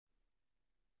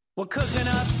We're cooking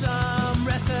up some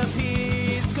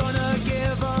recipes, gonna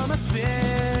give them a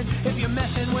spin. If you're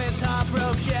messing with top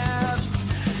rope chefs,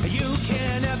 you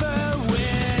can never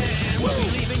win. We'll be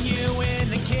leaving you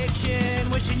in the kitchen,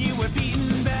 wishing you were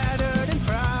beaten, battered, and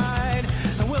fried.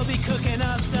 And we'll be cooking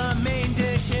up some main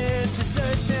dishes,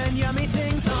 desserts, and yummy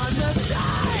things on the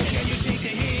side. Can you take the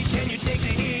heat? Can you take the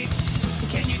heat?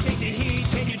 Can you take the heat?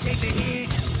 Can you take the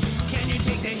heat? Can you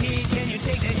take the heat? Can you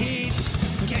take the heat?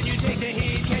 Can you take the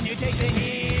heat? Can you take the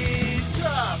heat?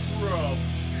 Top Rope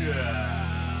Chef.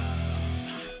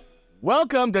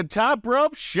 Welcome to Top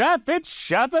Rope Chef. It's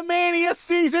Chef-a-mania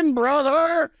season,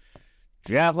 brother.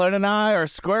 Jacqueline and I are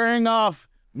squaring off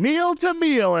meal to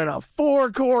meal in a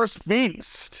 4-course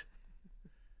feast.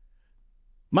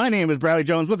 My name is Bradley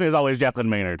Jones. With me, as always, Jacqueline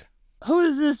Maynard. Who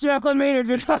is this Jacqueline Maynard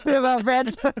you're talking about,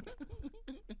 Brad?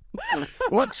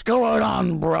 What's going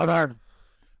on, brother?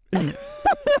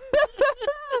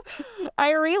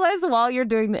 I realize while you're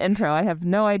doing the intro, I have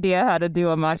no idea how to do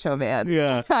a Macho Man.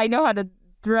 Yeah. I know how to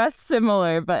dress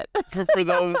similar, but... For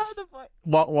those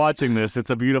watching this,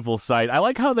 it's a beautiful sight. I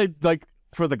like how they,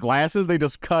 for the glasses, they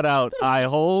just cut out eye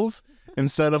holes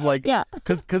instead of, Yeah.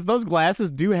 Because those glasses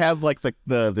do have,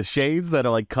 the shades that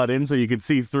are, cut in so you can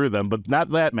see through them, but not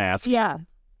that mask. Yeah.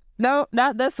 No,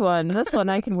 not this one. This one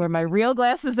I can wear my real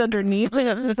glasses underneath.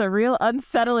 There's a real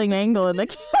unsettling angle in the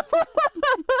camera.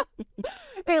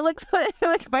 It looks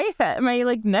like my head, my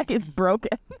neck is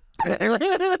broken.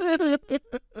 I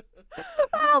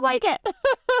don't like it.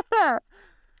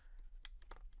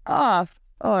 Off.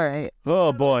 All right.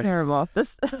 Oh, boy. Terrible.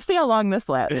 See how long this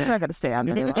lasts. It's not going to stay on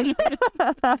very long.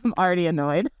 I'm already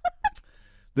annoyed.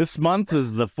 This month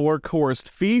is the 4-course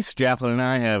feast. Jacqueline and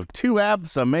I have 2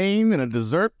 apps, a main, and a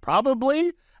dessert,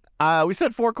 probably. We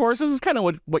said 4 courses. It's kind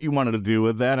of what you wanted to do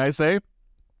with that, I say.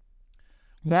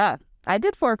 Yeah. I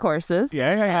did 4 courses.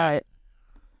 Yeah.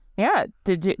 Yeah.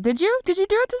 Did you do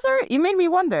a dessert? You made me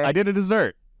wonder. I did a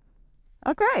dessert.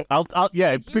 Okay.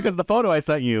 Because the photo I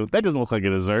sent you, that doesn't look like a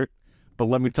dessert. But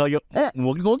let me tell you,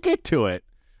 we'll get to it.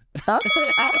 I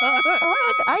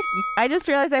just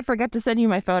realized I forgot to send you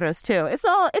my photos too. It's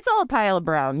all a pile of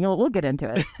brown. We'll get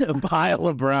into it. A pile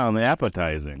of brown, the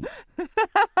appetizing.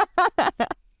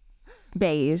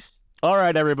 Beige. All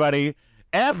right, everybody.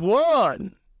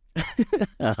 F1. I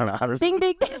don't know how to Ding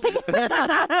ding ding.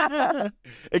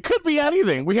 It could be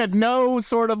anything. We had no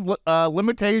sort of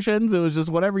limitations. It was just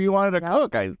whatever you wanted to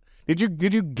cook. Did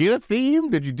you get a theme?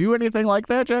 Did you do anything like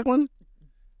that, Jacqueline?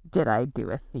 Did I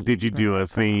do a theme? Did you do a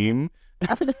theme?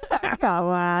 Come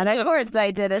on. Of course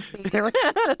I did a theme. This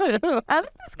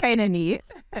is kind of neat.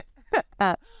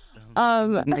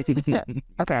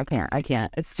 Okay, I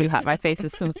can't. It's too hot. My face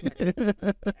is so smooth.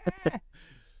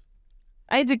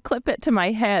 I had to clip it to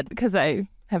my head because I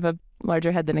have a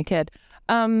larger head than a kid.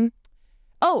 So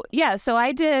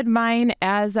I did mine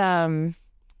as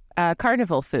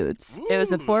carnival foods. Ooh. It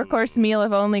was a 4-course meal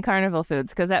of only carnival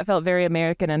foods because that felt very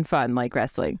American and fun, like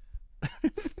wrestling.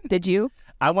 Did you?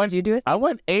 Did you do it? I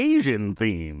went Asian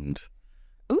themed.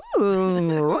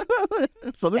 Ooh.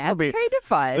 So this will be kind of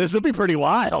fun. This will be pretty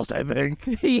wild, I think.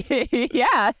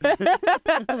 Yeah.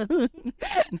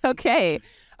 Okay.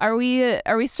 Are we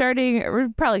starting? We're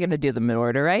probably going to do them in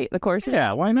order, right? The courses?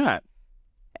 Yeah, why not?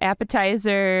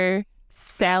 Appetizer,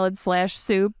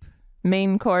 salad/soup,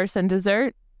 main course, and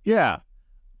dessert. Yeah.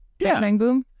 Bang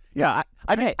boom. Yeah.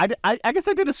 I guess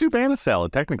I did a soup and a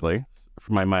salad technically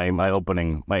for my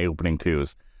opening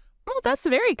 2s. Well, that's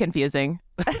very confusing.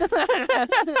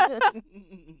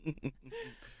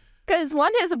 Because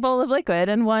one is a bowl of liquid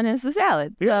and one is a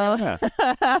salad. So. Yeah.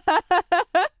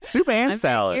 Soup and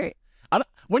salad.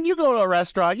 When you go to a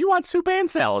restaurant, you want soup and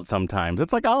salad sometimes.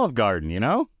 It's like Olive Garden, you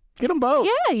know? Get them both.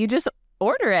 Yeah, you just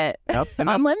order it. Yep.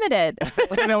 Unlimited.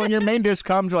 When your main dish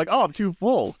comes, you're like, oh, I'm too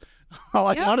full. All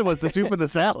I wanted was the soup and the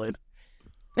salad.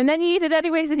 And then you eat it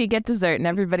anyways and you get dessert and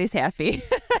everybody's happy.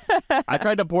 I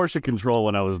tried to portion control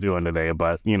when I was doing today,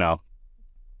 but, it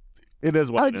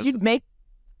is what it is.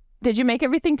 Did you make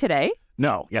everything today?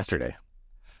 No, yesterday.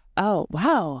 Oh,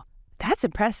 wow. That's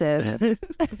impressive.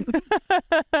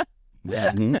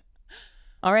 Mm-hmm.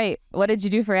 All right. What did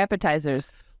you do for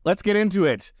appetizers? Let's get into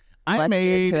it. I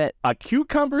made a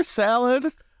cucumber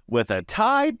salad with a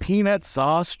Thai peanut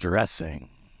sauce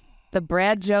dressing. The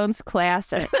Brad Jones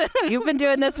classic. You've been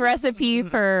doing this recipe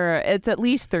for, it's at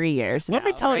least 3 years now. Let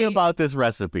me tell you about this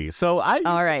recipe. So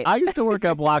I used to work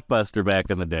at Blockbuster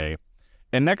back in the day.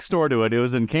 And next door to it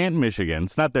was in Canton, Michigan.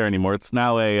 It's not there anymore. It's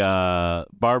now a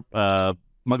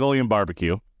Mongolian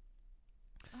barbecue.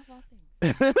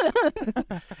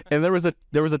 And there was a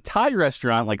Thai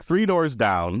restaurant like 3 doors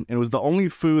down, and it was the only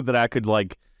food that I could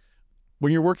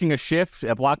when you're working a shift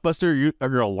at Blockbuster,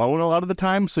 you're alone a lot of the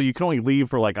time, so you can only leave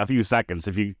for like a few seconds.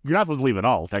 You're not supposed to leave at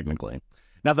all, technically.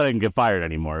 Not that I can get fired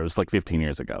anymore. It was like 15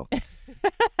 years ago.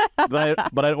 but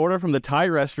I'd order from the Thai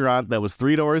restaurant that was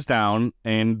 3 doors down,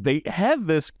 and they had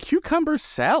this cucumber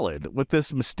salad with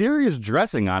this mysterious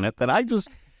dressing on it that I just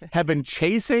have been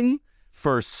chasing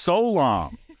for so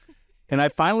long. And I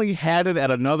finally had it at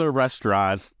another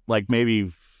restaurant, like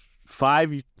maybe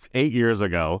 5-8 years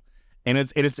ago, and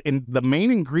it's the main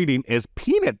ingredient is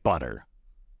peanut butter.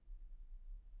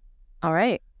 All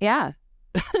right. Yeah.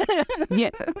 Yeah.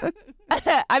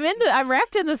 I'm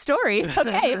wrapped in the story.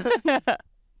 Okay.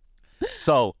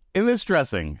 So, in this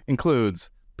dressing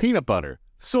includes peanut butter,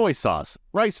 soy sauce,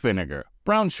 rice vinegar,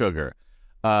 brown sugar,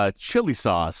 chili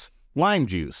sauce, lime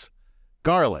juice,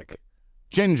 garlic,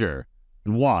 ginger,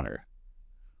 and water.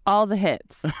 All the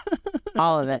hits.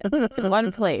 All of it. In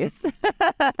one place.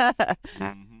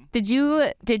 Did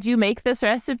you make this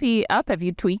recipe up? Have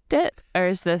you tweaked it? Or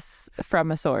is this from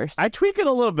a source? I tweak it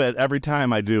a little bit every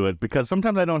time I do it because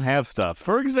sometimes I don't have stuff.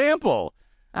 For example,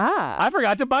 I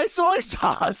forgot to buy soy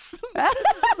sauce.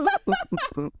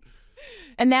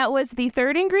 And that was the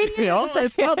third ingredient?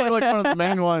 It's probably like one of the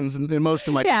main ones in most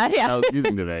of my I was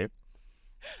using today.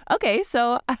 Okay,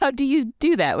 so how do you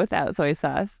do that without soy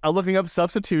sauce? Looking up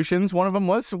substitutions, one of them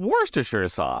was Worcestershire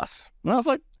sauce. And I was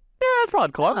like, yeah, that's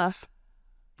probably close.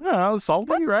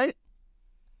 Salty, right?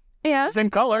 Yeah.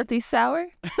 Same color. Salty sour?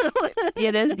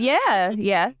 It is. Yeah.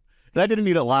 Yeah. I didn't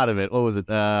eat a lot of it. What was it?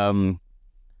 2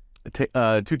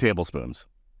 tablespoons.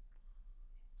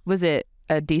 Was it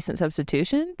a decent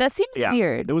substitution? That seems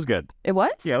weird. It was good. It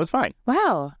was? Yeah, it was fine.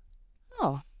 Wow.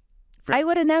 Oh. I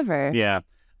would have never. Yeah.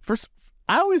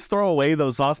 I always throw away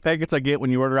those sauce packets I get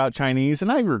when you order out Chinese,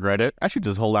 and I regret it. I should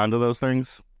just hold on to those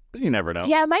things. But you never know.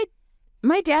 Yeah,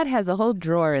 my dad has a whole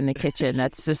drawer in the kitchen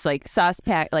that's just like sauce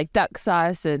pack, like duck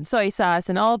sauce and soy sauce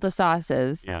and all the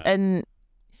sauces. Yeah. And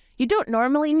you don't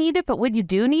normally need it, but when you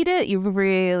do need it, you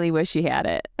really wish you had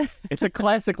it. It's a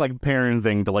classic like parent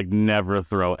thing to like never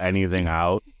throw anything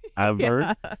out ever.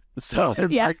 Yeah. So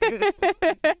it's like,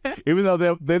 even though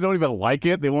they don't even like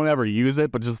it, they won't ever use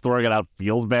it, but just throwing it out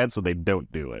feels bad, so they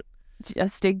don't do it.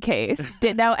 Just in case.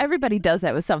 Now everybody does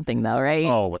that with something though, right?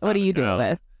 Oh, what do you do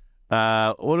with?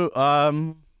 I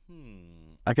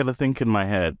gotta think in my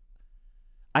head.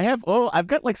 I've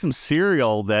got like some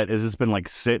cereal that has just been like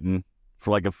sitting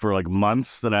for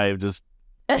months that I just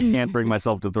can't bring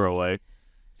myself to throw away.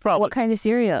 It's probably What kind of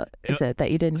cereal is it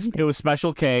that you didn't eat? It was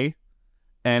Special K,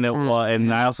 and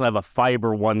and I also have a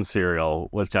Fiber One cereal,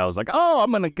 which I was like, oh,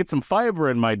 I'm gonna get some fiber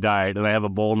in my diet, and I have a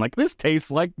bowl, and like this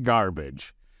tastes like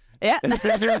garbage. Yeah,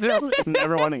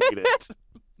 never want to eat it.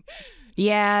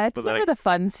 Yeah, it's never the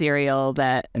fun cereal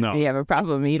that you have a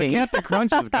problem eating. The Captain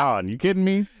Crunch is gone. You kidding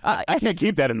me? I can't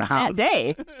keep that in the house. That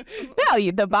day.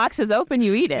 No, the box is open,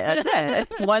 you eat it. That's it.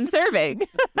 It's one serving.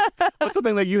 What's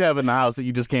something that you have in the house that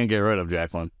you just can't get rid of,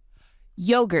 Jacqueline?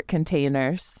 Yogurt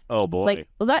containers. Oh, boy.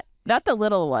 Like, not the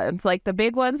little ones, like the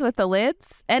big ones with the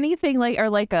lids. Anything like, or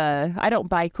like I don't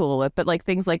buy Cool Whip, but like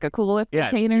things like a Cool Whip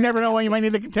container. You never know when you might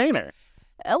need a container.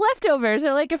 Leftovers,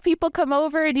 or like if people come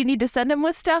over and you need to send them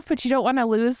with stuff, but you don't want to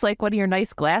lose like one of your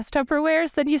nice glass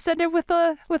Tupperwares, then you send it with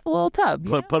a little tub.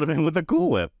 Put them in with a Cool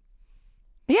Whip.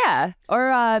 Yeah,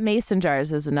 or mason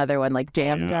jars is another one, like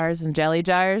jam jars and jelly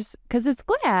jars, because it's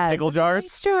glass. Pickle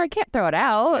jars? Sure, I can't throw it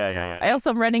out. Yeah. I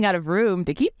also am running out of room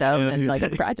to keep them and like a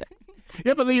project.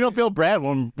 Yeah, but then you don't feel bad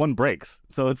when one breaks,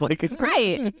 so it's like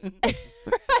right.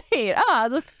 Right. Oh,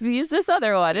 I'll just use this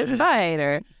other one. It's fine.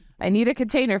 Or I need a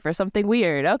container for something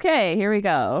weird. Okay, here we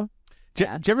go.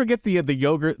 Did you ever get the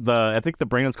yogurt? I think the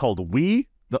brand is called Oui,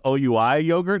 the OUI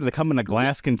yogurt. They come in a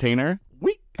glass container.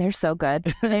 Oui. They're so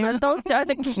good. Those are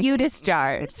the cutest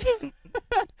jars.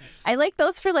 I like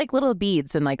those for like little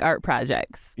beads and like art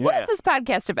projects. Yeah. What is this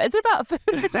podcast about? It's about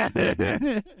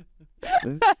food.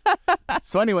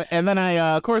 So anyway, and then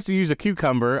I, of course, use a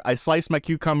cucumber. I slice my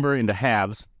cucumber into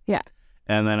halves. Yeah.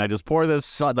 And then I just pour the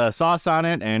sauce on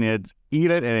it, and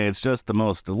eat it, and it's just the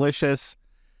most delicious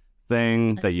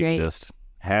thing that you can just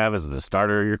have as the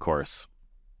starter of your course.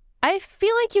 I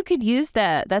feel like you could use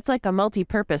that. That's like a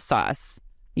multi-purpose sauce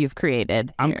you've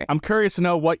created. I'm curious to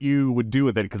know what you would do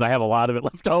with it, because I have a lot of it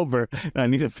left over, and I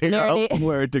need to figure out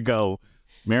where to go.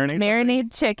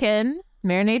 Marinade chicken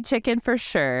for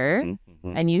sure.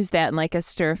 Mm-hmm. And use that in like a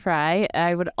stir fry.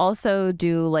 I would also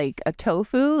do like a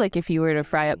tofu, like if you were to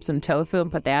fry up some tofu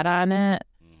and put that on it.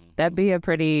 That'd be a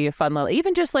pretty fun little,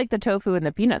 even just like the tofu and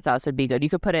the peanut sauce would be good. You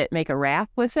could make a wrap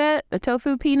with it, a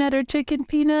tofu peanut or chicken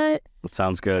peanut. That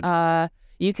sounds good.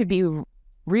 You could be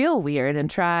real weird and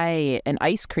try an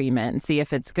ice cream it and see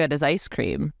if it's good as ice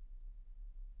cream.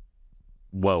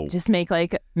 Whoa. Just make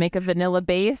a vanilla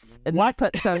base and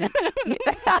put some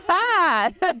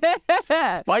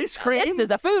Spice cream? This is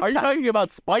a food. Are you talking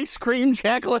about spice cream,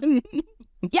 Jacqueline?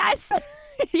 Yes.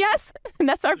 Yes. And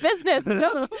that's our business.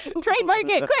 Trademark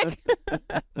it quick.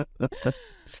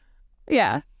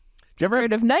 Yeah. Do you ever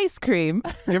Heard of nice cream?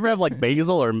 You ever have like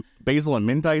basil and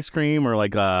mint ice cream or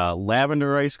like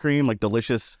lavender ice cream, like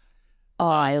delicious? Oh,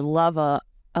 I love a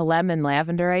lemon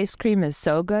lavender ice cream is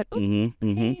so good. Ooh,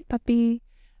 hey, puppy.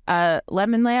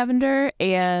 Lemon lavender,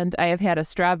 and I have had a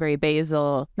strawberry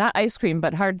basil, not ice cream,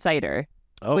 but hard cider,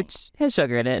 which has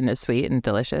sugar in it and is sweet and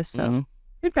delicious. So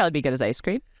it'd probably be good as ice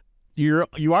cream. You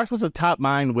are supposed to top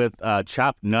mine with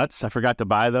chopped nuts. I forgot to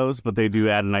buy those, but they do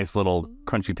add a nice little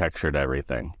crunchy texture to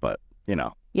everything. But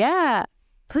Yeah.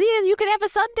 Please, you can have a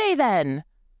sundae then.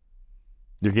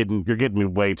 You're getting me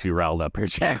way too riled up here,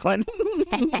 Jacqueline.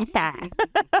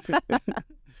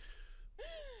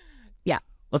 Yeah.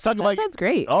 Let's talk about. That's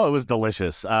great. Oh, it was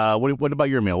delicious. What about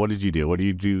your meal? What did you do? What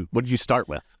did you start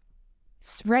with?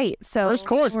 Right. So First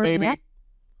course, baby.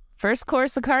 First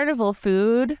course of carnival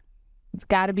food. It's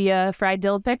got to be a fried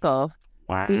dill pickle.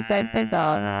 Wow. Deep-fried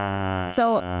pickle.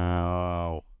 So.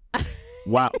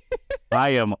 Wow. I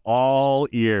am all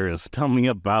ears. Tell me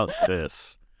about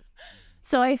this.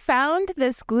 So I found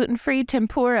this gluten-free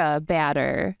tempura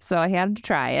batter, so I had to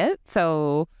try it.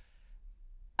 So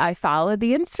I followed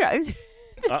the instructions.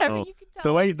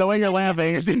 The way you're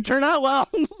laughing, it didn't turn out well.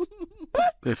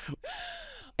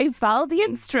 I followed the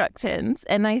instructions,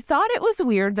 and I thought it was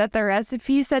weird that the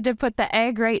recipe said to put the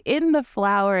egg right in the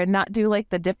flour and not do like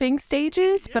the dipping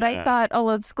stages. Yeah. But I thought,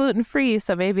 well, it's gluten-free,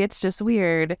 so maybe it's just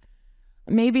weird.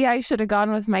 Maybe I should have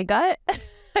gone with my gut.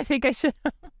 I think I should.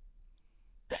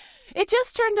 It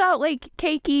just turned out like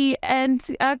cakey and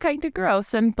kind of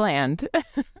gross and bland.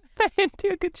 I didn't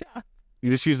do a good job. You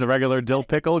just use the regular dill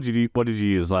pickle? What did you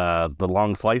use? The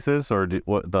long slices or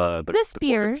the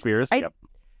spears? Spears. Yep.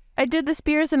 I did the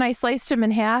spears and I sliced them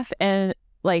in half and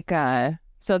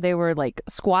so they were like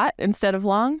squat instead of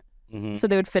long, so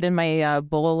they would fit in my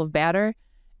bowl of batter.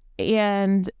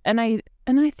 And I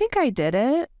think I did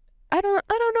it. I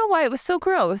don't know why it was so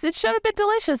gross. It should have been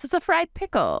delicious. It's a fried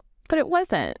pickle. But it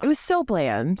wasn't. It was so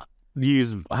bland.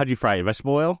 How'd you fry it?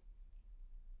 Vegetable oil?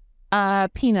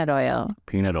 Peanut oil.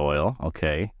 Peanut oil.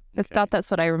 Okay. I thought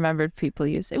that's what I remembered people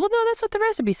using. Well, no, that's what the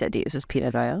recipe said to use, is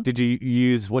peanut oil. Did you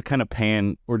use what kind of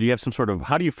pan, or do you have some sort of,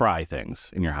 how do you fry things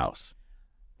in your house?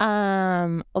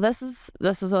 Well, this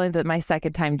is only my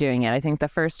second time doing it. I think the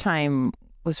first time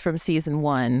was from season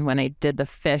 1 when I did the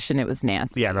fish and it was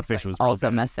nasty. Yeah, the fish was also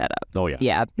messed that up. Oh, yeah.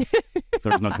 Yeah.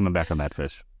 There's no coming back on that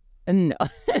fish. No,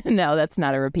 no, that's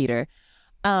not a repeater.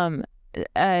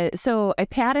 So I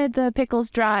patted the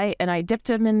pickles dry and I dipped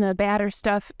them in the batter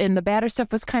stuff. And the batter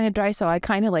stuff was kind of dry, so I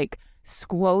kind of like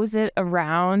squoze it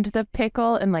around the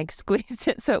pickle and like squeezed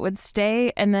it so it would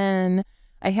stay. And then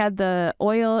I had the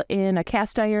oil in a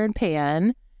cast iron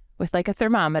pan with like a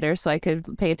thermometer so I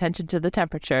could pay attention to the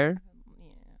temperature.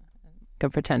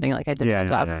 I'm pretending like I did my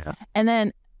job. Yeah. And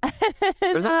then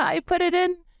I put it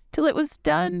in till it was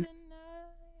done.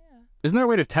 Isn't there a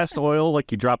way to test oil,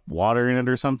 like you drop water in it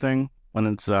or something when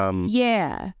it's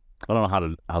Yeah. I don't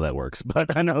know how that works,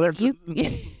 but I know there's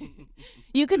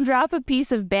you can drop a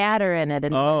piece of batter in it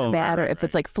and batter if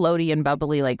it's like floaty and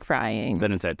bubbly like frying.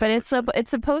 Then it's at But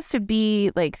it's supposed to be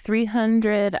like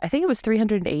 300, I think it was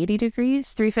 380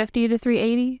 degrees, 350 to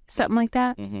 380, something like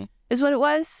that is what it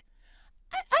was.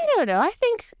 I don't know. I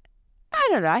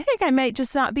think I might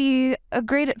just not be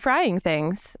great at frying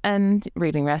things and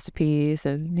reading recipes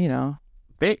and,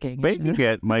 baking. Baking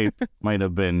it might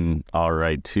have been all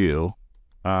right, too.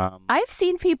 I've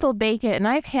seen people bake it, and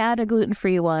I've had a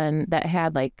gluten-free one that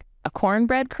had, like, a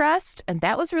cornbread crust, and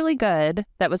that was really good.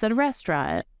 That was at a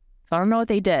restaurant. So I don't know what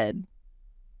they did,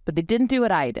 but they didn't do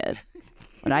what I did.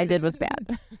 What I did was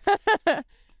bad.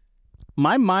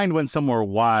 My mind went somewhere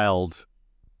wild.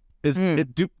 Is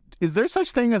there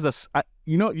such thing as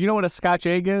you know what a Scotch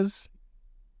egg is?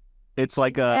 It's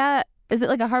like a... Yeah. Is it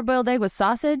like a hard-boiled egg with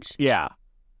sausage? Yeah.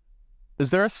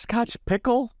 Is there a Scotch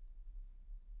pickle?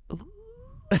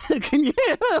 Can you...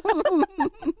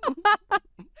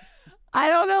 I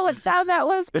don't know what sound that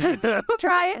was, but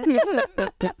try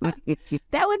it.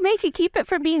 That would make it keep it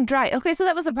from being dry. Okay, so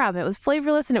that was a problem. It was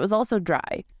flavorless and it was also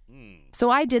dry. So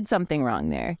I did something wrong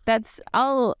there.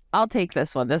 I'll take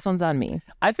this one. This one's on me.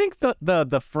 I think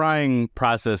the frying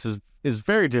process is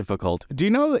very difficult. Do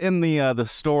you know in the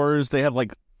stores they have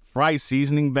like fry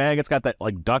seasoning bag? It's got that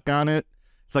like duck on it.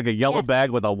 It's like a yellow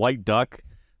bag with a white duck.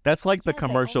 That's like the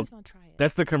commercial.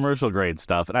 That's the commercial grade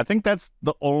stuff, and I think that's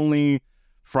the only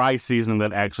fry seasoning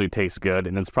that actually tastes good,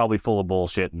 and it's probably full of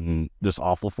bullshit and just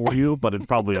awful for you, but it's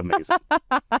probably amazing.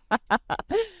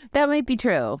 That might be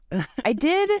true. I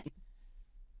did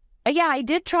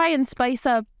try and spice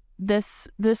up this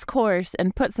course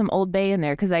and put some Old Bay in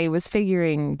there because I was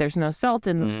figuring there's no salt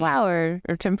in the flour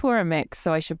or tempura mix,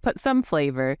 so I should put some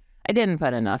flavor. I didn't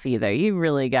put enough either. You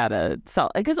really gotta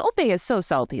salt because Old Bay is so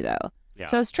salty though. Yeah.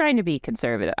 So I was trying to be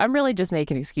conservative. I'm really just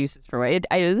making excuses for it.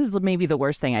 This is maybe the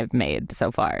worst thing I've made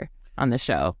so far on the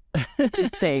show.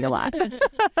 Just saying a lot.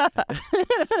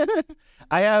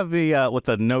 I have the with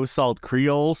the no salt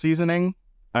Creole seasoning.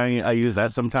 I use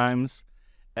that sometimes.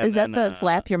 And is that the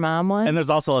slap your mom one? And there's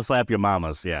also a slap your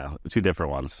mamas. Yeah, 2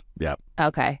 different ones. Yeah.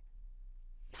 Okay.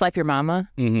 Slap your mama?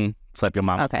 Mm-hmm. Slap your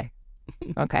mama. Okay.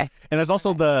 Okay. And there's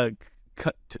also the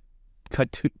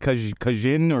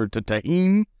cajun or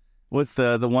tahine with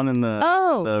the one in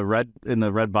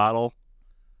the red bottle.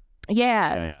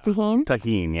 Yeah. Tahine?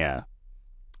 Tahine, yeah.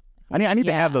 I need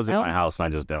to have those in my house, and I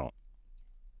just don't.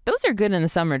 Those are good in the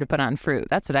summer to put on fruit.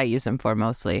 That's what I use them for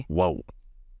mostly. Whoa.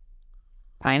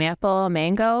 Pineapple,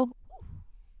 mango.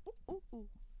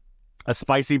 A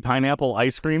spicy pineapple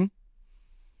ice cream?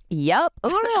 Yep.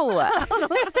 Oh,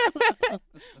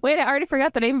 wait, I already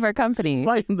forgot the name of our company.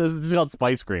 This is called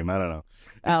Spice Cream. I don't know.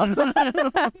 Oh.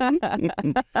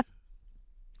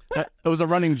 It was a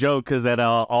running joke because at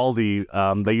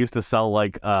Aldi, they used to sell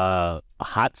like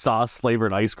hot sauce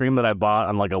flavored ice cream that I bought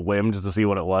on like a whim just to see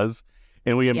what it was.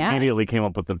 And we immediately came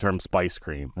up with the term Spice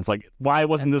Cream. It's like, why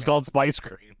wasn't this called Spice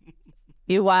Cream?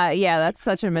 Yeah, that's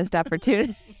such a missed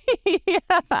opportunity.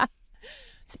 Yeah.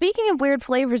 Speaking of weird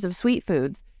flavors of sweet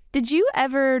foods, did you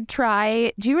ever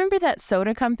try, do you remember that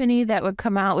soda company that would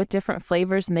come out with different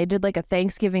flavors and they did like a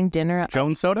Thanksgiving dinner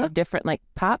Jones Soda? of different like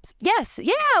pops? Yes.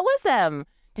 Yeah, it was them.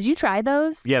 Did you try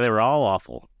those? Yeah, they were all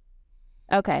awful.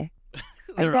 Okay.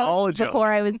 They were all a joke.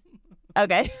 Before I was,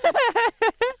 okay.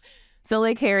 So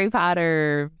like Harry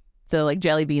Potter, the like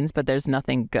jelly beans, but there's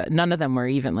nothing good. None of them were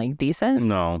even like decent?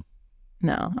 No.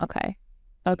 Okay.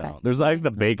 Okay. No. There's like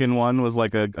the bacon one was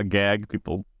like a gag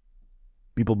people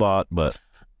bought, but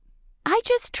I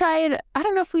just tried, I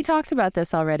don't know if we talked about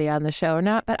this already on the show or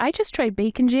not, but I just tried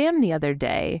bacon jam the other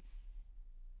day.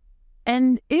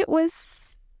 And it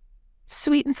was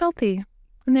sweet and salty.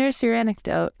 And there's your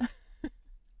anecdote.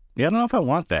 yeah, I don't know if I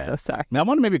want that. So sorry. I mean, I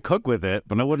want to maybe cook with it,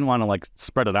 but I wouldn't want to like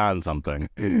spread it on something.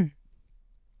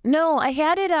 No, I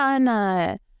had it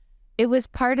on, it was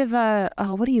part of a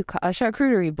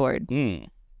charcuterie board. Mm.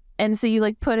 And so you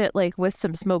like put it like with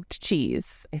some smoked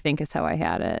cheese, I think is how I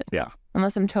had it. Yeah.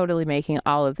 Unless I'm totally making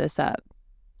all of this up.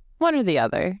 One or the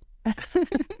other.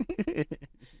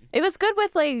 It was good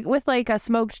with like a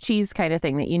smoked cheese kind of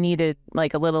thing that you needed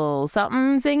like a little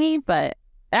something zingy, but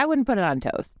I wouldn't put it on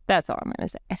toast. That's all I'm going to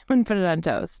say. I wouldn't put it on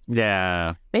toast.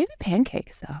 Yeah. Maybe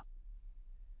pancakes though.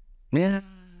 Yeah.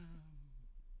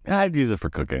 I'd use it for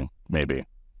cooking, maybe.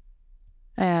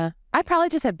 Yeah. I'd probably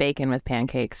just have bacon with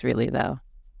pancakes really though.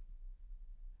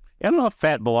 I don't know if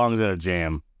fat belongs in a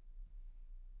jam.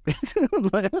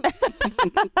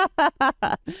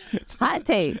 Hot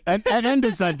take. An end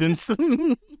of sentence.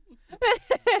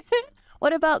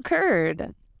 What about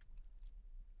curd?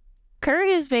 Curd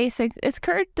is basic. Is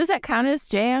curd, does that count as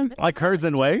jam? Like curds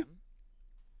and whey?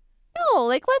 No,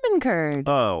 like lemon curd.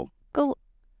 Oh. Go,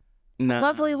 No.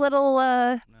 lovely little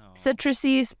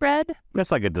citrusy spread. That's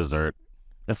like a dessert.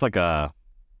 That's like a...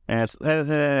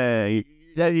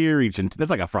 you're reaching.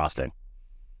 That's like a frosting.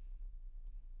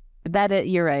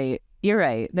 You're right. You're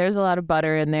right. There's a lot of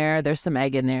butter in there. There's some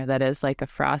egg in there. That is like a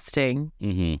frosting.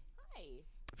 Mm-hmm.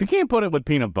 If you can't put it with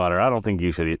peanut butter, I don't think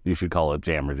you should call it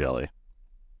jam or jelly.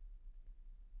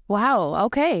 Wow.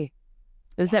 Okay.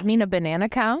 Does that mean a banana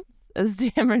counts as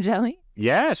jam or jelly?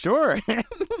 Yeah, sure.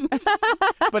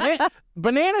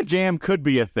 Banana jam could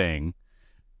be a thing.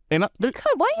 And It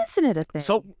could. Why isn't it a thing?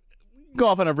 so go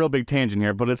off on a real big tangent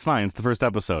here, but it's fine. It's the first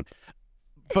episode.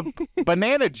 But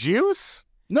banana juice?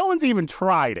 No one's even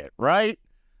tried it, right?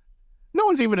 No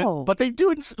one's even... Oh. But they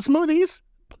do it in smoothies.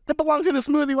 That belongs in a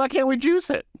smoothie. Why can't we juice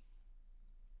it?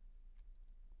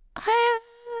 I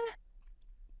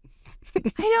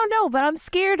don't know, but I'm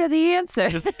scared of the answer.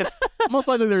 It's most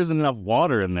likely there isn't enough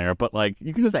water in there, but like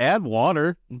you can just add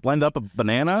water, blend up a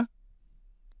banana.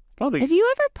 Probably. Have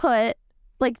you ever put,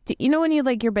 like, you know when you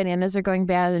like your bananas are going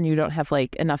bad and you don't have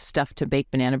like enough stuff to bake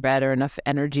banana bread or enough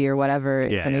energy or whatever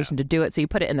inclination to do it, so you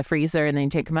put it in the freezer and then you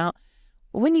take them out?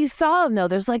 When you thaw them though,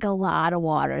 there's like a lot of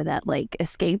water that like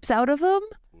escapes out of them.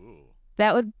 Ooh.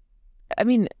 That would, I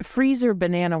mean, freezer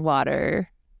banana water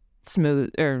smooth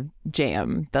or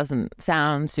jam doesn't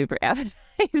sound super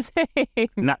appetizing.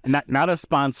 Not a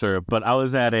sponsor, but I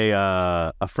was at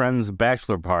a friend's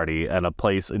bachelor party at a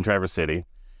place in Traverse City,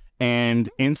 and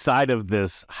inside of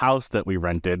this house that we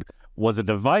rented was a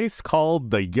device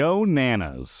called the Yo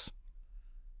Nanas.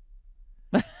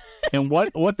 And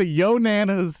what the Yo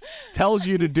Nanas tells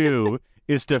you to do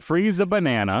is to freeze a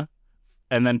banana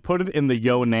and then put it in the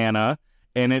Yo Nana,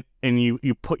 and you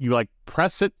like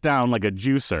press it down like a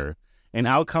juicer, and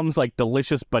out comes like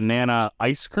delicious banana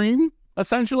ice cream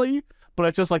essentially. But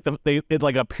it's just like it's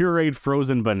like a pureed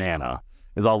frozen banana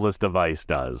is all this device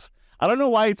does. I don't know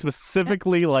why it's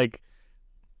specifically like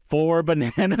for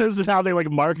bananas and how they like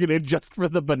market it just for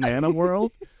the banana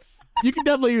world. You can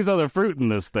definitely use other fruit in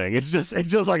this thing. It's just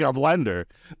like a blender,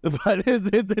 but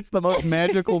it's the most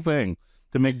magical thing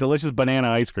to make delicious banana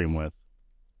ice cream with.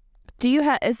 Do you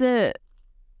have? Is it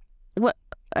what?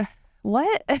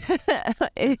 What?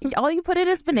 All you put in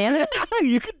is banana?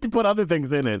 You could put other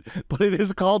things in it, but it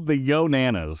is called the Yo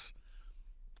Nanas.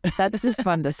 That's just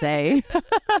fun to say.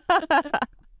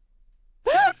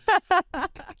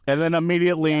 And then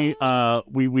immediately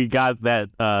we got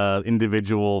that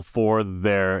individual for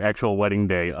their actual wedding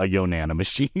day a Yo Nana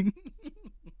machine.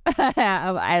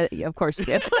 Of course you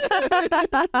did.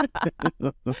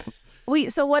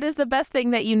 Wait, so what is the best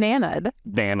thing that you nana'd?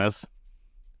 Nanas.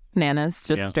 Nanas,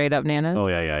 just straight up nanas? Oh,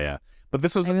 yeah. But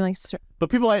this was... I mean, like, but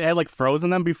people had like frozen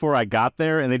them before I got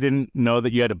there, and they didn't know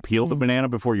that you had to peel the banana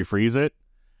before you freeze it.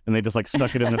 And they just like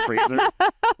stuck it in the freezer.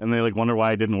 And they like wonder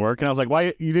why it didn't work. And I was like,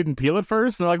 why you didn't peel it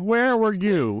first? And they're like, where were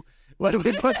you? Why did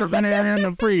we put the banana in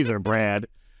the freezer, Brad?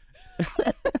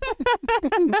 That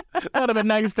would have been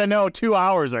nice to know 2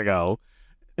 hours ago.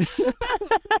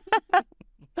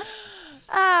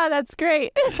 That's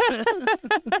great.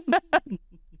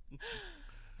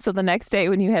 So the next day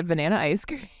when you had banana ice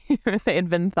cream, they had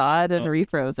been thawed and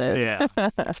refroze it. Yeah.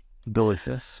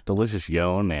 Delicious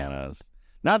Yo Nanas.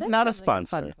 Not a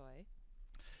sponsor. Like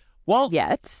Well,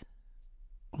 yet.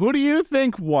 Who do you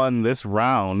think won this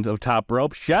round of Top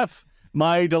Rope? Chef,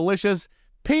 my delicious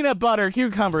peanut butter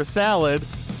cucumber salad,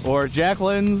 or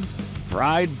Jacqueline's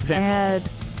fried pickle?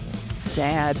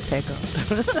 Sad pickle.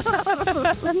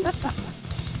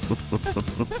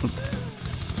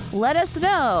 Let us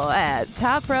know at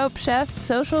Top Rope Chef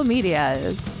social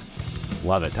medias.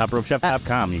 Love it.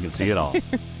 TopRopeChef.com. You can see it all.